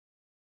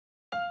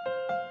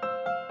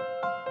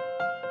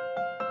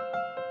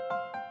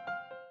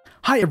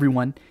Hi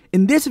everyone,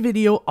 in this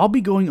video I'll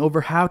be going over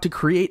how to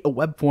create a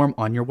web form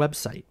on your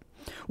website.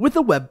 With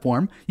a web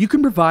form, you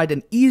can provide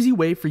an easy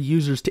way for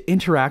users to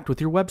interact with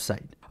your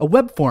website. A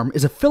web form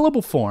is a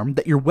fillable form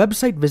that your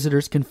website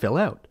visitors can fill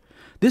out.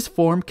 This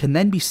form can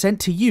then be sent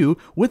to you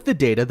with the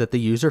data that the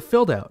user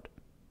filled out.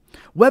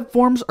 Web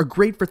forms are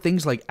great for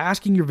things like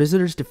asking your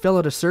visitors to fill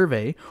out a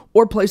survey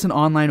or place an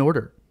online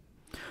order.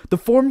 The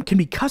form can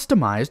be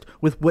customized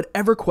with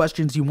whatever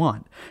questions you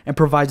want and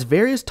provides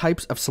various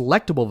types of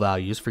selectable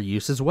values for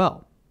use as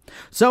well.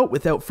 So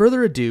without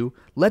further ado,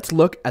 let's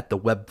look at the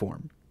web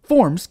form.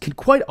 Forms can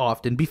quite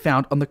often be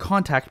found on the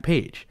contact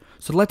page,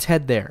 so let's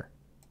head there.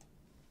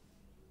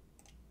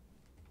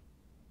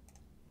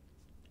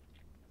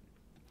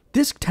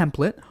 This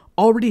template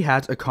already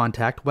has a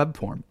contact web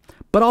form,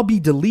 but I'll be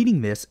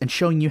deleting this and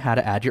showing you how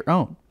to add your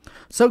own.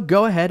 So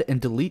go ahead and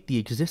delete the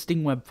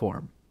existing web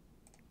form.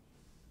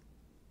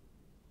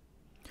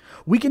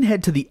 We can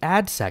head to the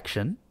Add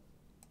section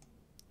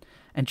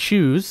and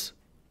choose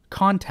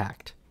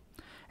Contact.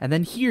 And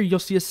then here you'll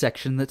see a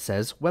section that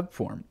says Web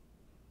Form.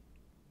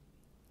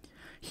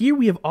 Here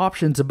we have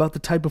options about the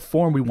type of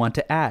form we want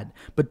to add,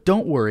 but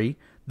don't worry,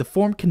 the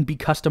form can be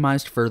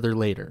customized further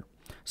later.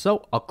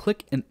 So I'll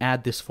click and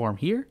add this form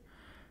here,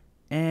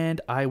 and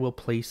I will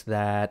place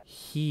that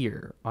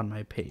here on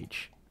my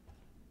page.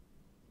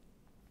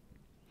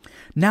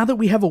 Now that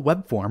we have a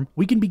web form,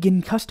 we can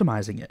begin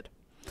customizing it.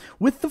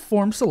 With the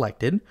form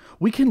selected,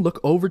 we can look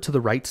over to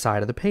the right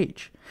side of the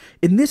page.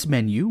 In this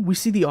menu, we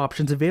see the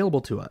options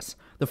available to us,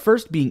 the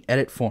first being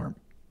Edit Form.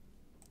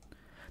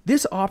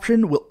 This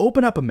option will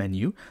open up a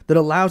menu that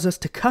allows us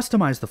to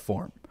customize the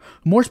form,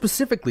 more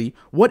specifically,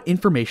 what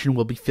information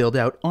will be filled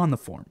out on the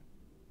form.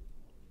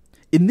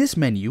 In this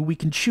menu, we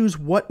can choose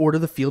what order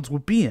the fields will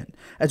be in,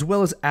 as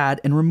well as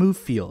add and remove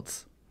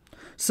fields.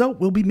 So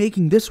we'll be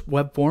making this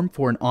web form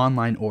for an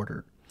online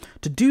order.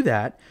 To do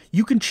that,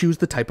 you can choose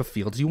the type of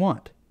fields you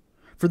want.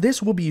 For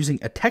this, we'll be using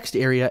a text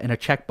area and a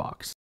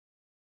checkbox.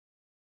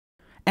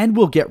 And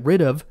we'll get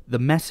rid of the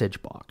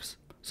message box.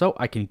 So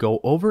I can go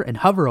over and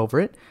hover over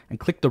it and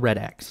click the red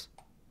X.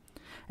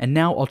 And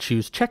now I'll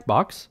choose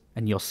checkbox,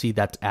 and you'll see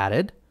that's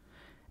added.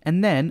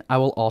 And then I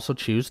will also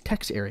choose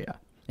text area,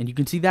 and you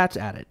can see that's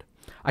added.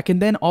 I can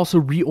then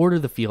also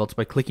reorder the fields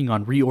by clicking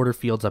on Reorder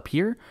Fields up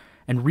here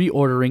and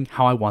reordering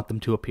how I want them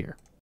to appear.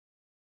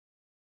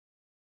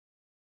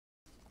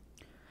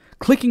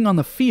 Clicking on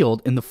the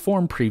field in the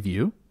form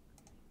preview,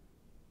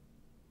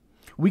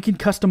 we can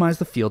customize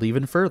the field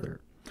even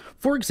further.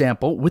 For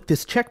example, with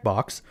this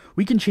checkbox,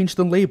 we can change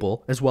the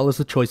label as well as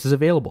the choices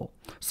available.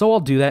 So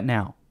I'll do that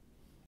now.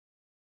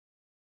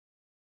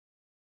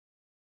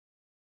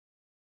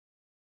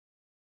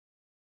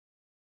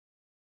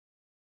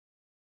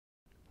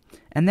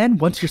 And then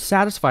once you're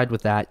satisfied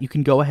with that, you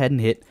can go ahead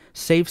and hit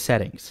Save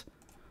Settings,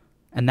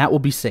 and that will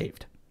be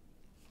saved.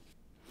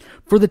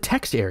 For the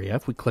text area,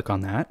 if we click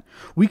on that,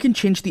 we can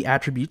change the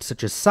attributes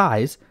such as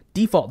size,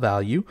 default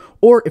value,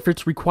 or if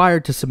it's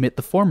required to submit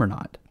the form or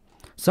not.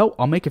 So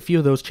I'll make a few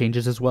of those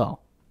changes as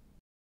well.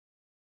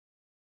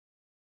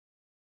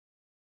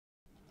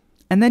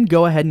 And then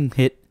go ahead and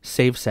hit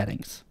Save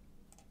Settings.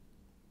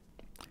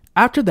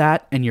 After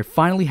that, and you're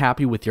finally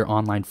happy with your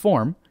online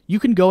form, you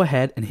can go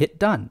ahead and hit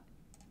Done.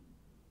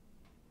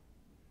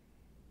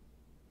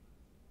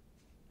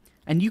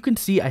 And you can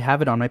see I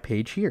have it on my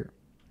page here.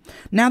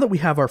 Now that we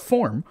have our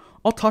form,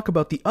 I'll talk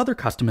about the other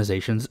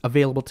customizations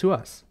available to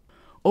us.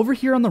 Over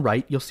here on the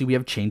right, you'll see we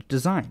have Change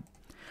Design.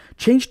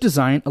 Change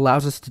Design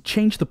allows us to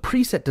change the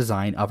preset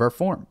design of our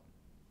form.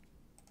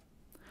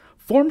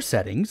 Form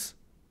Settings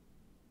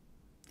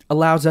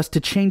allows us to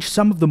change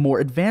some of the more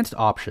advanced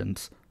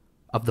options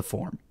of the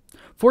form.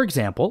 For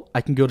example,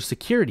 I can go to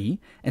Security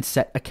and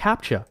set a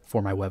CAPTCHA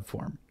for my web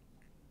form.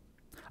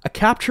 A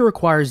CAPTCHA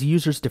requires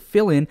users to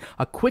fill in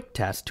a quick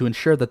test to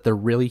ensure that they're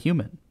really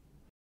human.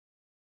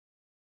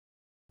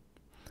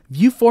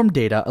 View Form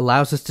Data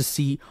allows us to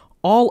see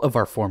all of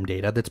our form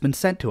data that's been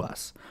sent to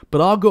us, but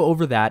I'll go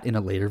over that in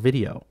a later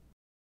video.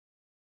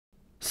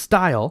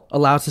 Style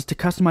allows us to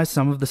customize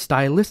some of the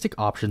stylistic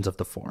options of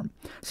the form,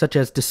 such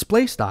as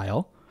display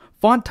style,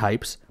 font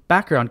types,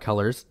 background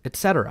colors,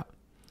 etc.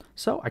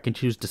 So I can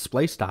choose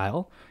display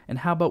style, and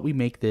how about we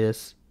make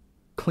this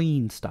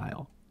clean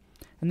style?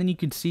 And then you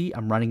can see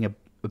I'm running a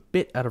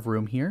bit out of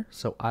room here,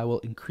 so I will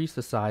increase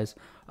the size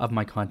of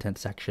my content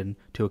section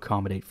to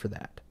accommodate for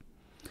that.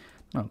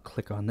 I'll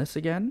click on this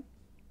again.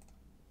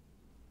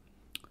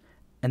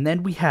 And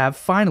then we have,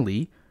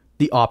 finally,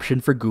 the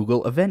option for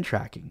Google Event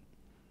Tracking.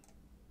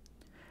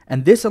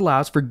 And this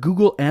allows for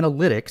Google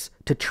Analytics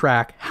to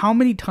track how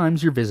many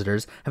times your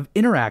visitors have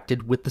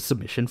interacted with the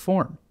submission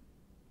form.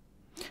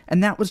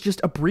 And that was just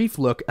a brief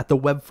look at the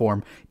web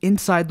form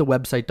inside the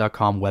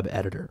website.com web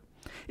editor.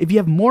 If you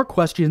have more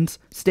questions,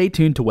 stay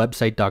tuned to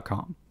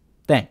website.com.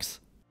 Thanks.